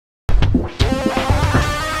So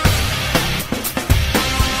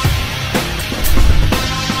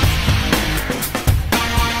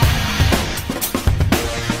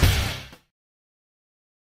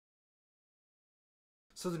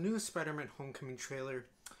the new Spider-Man Homecoming trailer,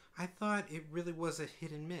 I thought it really was a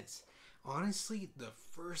hit and miss. Honestly, the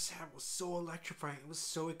first half was so electrifying. It was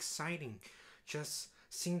so exciting. Just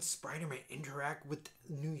seeing Spider-Man interact with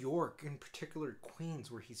New York, in particular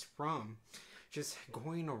Queens, where he's from. Just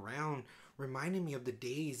going around reminded me of the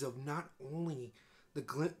days of not only the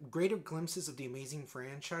greater glimpses of the Amazing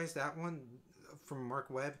franchise, that one from Mark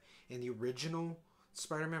Webb, and the original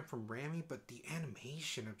Spider-Man from Raimi, but the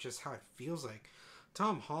animation of just how it feels like.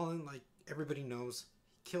 Tom Holland, like everybody knows,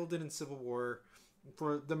 killed it in Civil War.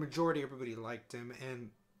 For the majority, everybody liked him,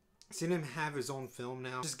 and seeing him have his own film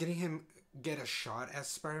now, just getting him get a shot as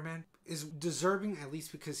Spider-Man is deserving, at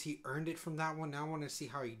least because he earned it from that one. Now I want to see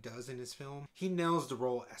how he does in his film. He nails the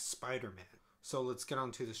role as Spider-Man. So let's get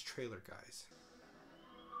on to this trailer, guys.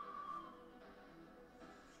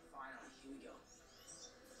 Finally, here we go.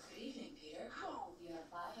 Good evening, Peter. Oh, you have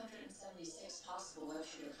 576 possible web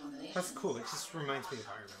shooter combinations. That's cool. It just reminds me of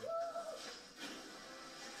Iron Man.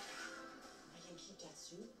 I can keep that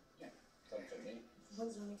suit? Yeah, doesn't fit me.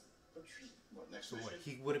 When's our next retreat? What, next So what,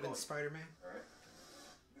 mission? he would have been Spider-Man? Alright.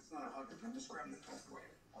 It's not 100. I'm just grabbing the pathway.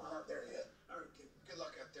 I'm not there yet. Alright, good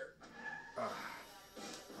luck out there. I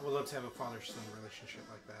would love to have a father-son relationship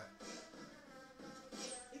like that.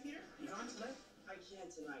 Hey, Peter, you on tonight? I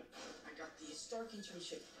can't tonight. I got the Stark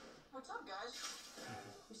internship. What's up, guys?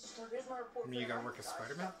 Mr. Stark, here's my report. I mean, you gotta work as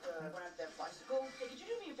Spider-Man? Went out that bicycle. Hey, could you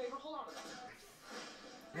do me a favor? Hold on a minute.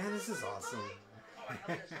 Man, this is awesome. I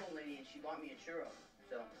helped this old lady and she bought me a churro.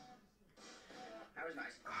 So, that was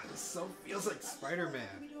nice. This so feels like Spider-Man.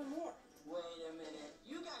 What are we doing more? Wait a minute.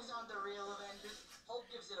 You guys aren't the real Avengers. Hulk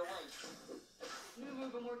gives it away. New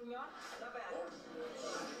move I'm working on? Not bad.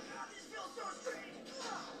 God, this feels so strange.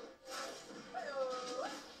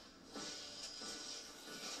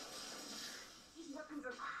 These weapons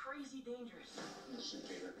are crazy dangerous. Listen,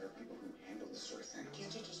 Peter, there are people who handle this sort of thing.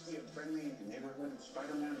 Can't you just be a friendly neighborhood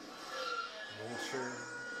Spider-Man? Vulture.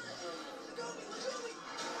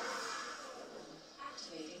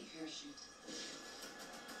 Activating parachute.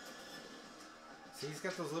 See, he's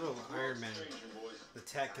got those little Iron Man, the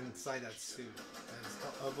tech inside that suit that is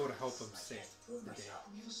able to help him save the day.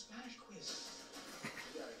 We have a Spanish quiz.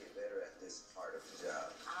 You gotta get better at this part of the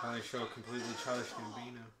job. Probably show completely childish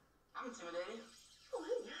Gambino. I'm intimidated. Oh,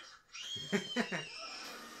 hey, yes.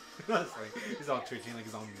 That's like, he's all twitching like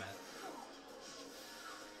he's on meth.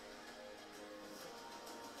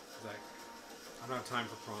 He's like, I don't have time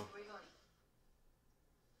for prom. Where are you going?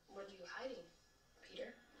 What are you hiding,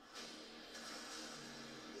 Peter?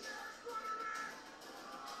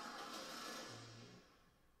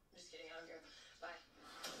 Just kidding, I don't care. Bye.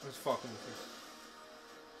 Let's fucking with this.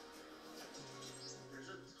 There's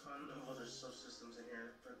a ton of other subsystems in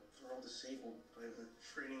here, but they're all disabled by the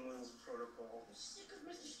training wheels protocol. I'm sick of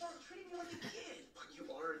Mr. Stark treating me like a kid. But you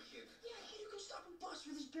are a kid. Yeah, a kid who can stop and bust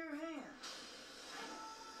with his bare hands.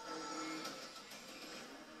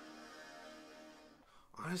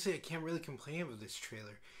 Honestly, I can't really complain with this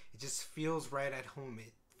trailer. It just feels right at home.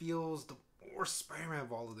 It feels the worst Spider-Man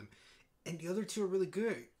of all of them. And the other two are really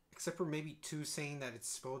good. Except for maybe 2 saying that it's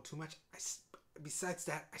spoiled too much. Besides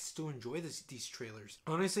that, I still enjoy these trailers.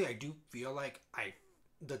 Honestly, I do feel like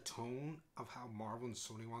the tone of how Marvel and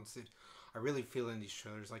Sony wants it, I really feel in these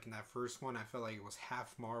trailers. Like in that first one, I felt like it was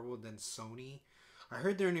half Marvel, then Sony. I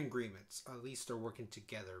heard they're in agreements. At least they're working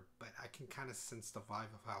together. But I can kind of sense the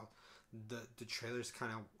vibe of how the trailers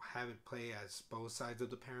kind of have it play as both sides of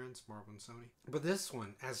the parents, Marvel and Sony. But this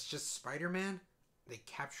one, as just Spider-Man, they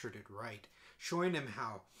captured it right. Showing him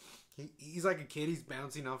how he's like a kid, he's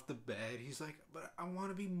bouncing off the bed. He's like, but I want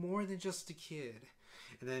to be more than just a kid.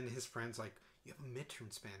 And then his friend's like, you have a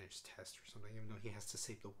midterm Spanish test or something, even though he has to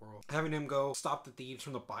save the world. Having him go stop the thieves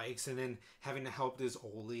from the bikes and then having to help this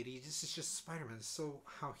old lady. This is just Spider-Man. This is so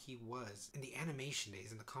how he was in the animation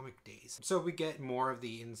days, in the comic days. So we get more of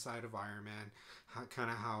the inside of Iron Man,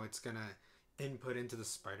 kind of how it's going to input into the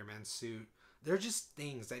Spider-Man suit. They're just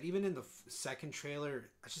things that even in the second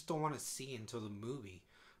trailer, I just don't want to see until the movie.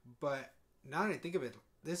 But now that I think of it,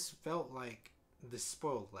 this felt like this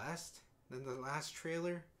spoiled less than the last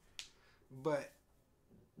trailer. But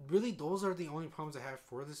really, those are the only problems I have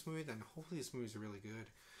for this movie. Then hopefully this movie is really good.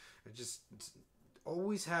 It just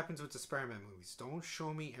always happens with the Spider-Man movies. Don't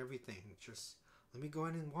show me everything. Just let me go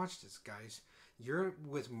in and watch this, guys. You're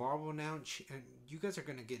with Marvel now, and you guys are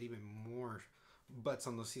going to get even more butts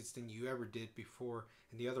on those seats than you ever did before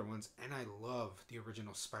in the other ones. And I love the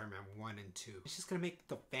original Spider-Man 1 and 2. It's just going to make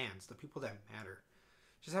the fans, the people that matter,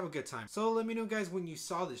 just have a good time. So let me know, guys, when you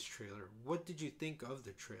saw this trailer, what did you think of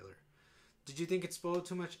the trailer? Did you think it spoiled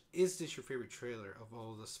too much? Is this your favorite trailer of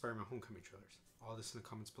all the Spider-Man Homecoming trailers? All this in the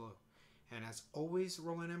comments below. And as always,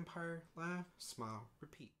 roll an empire, laugh, smile,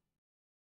 repeat.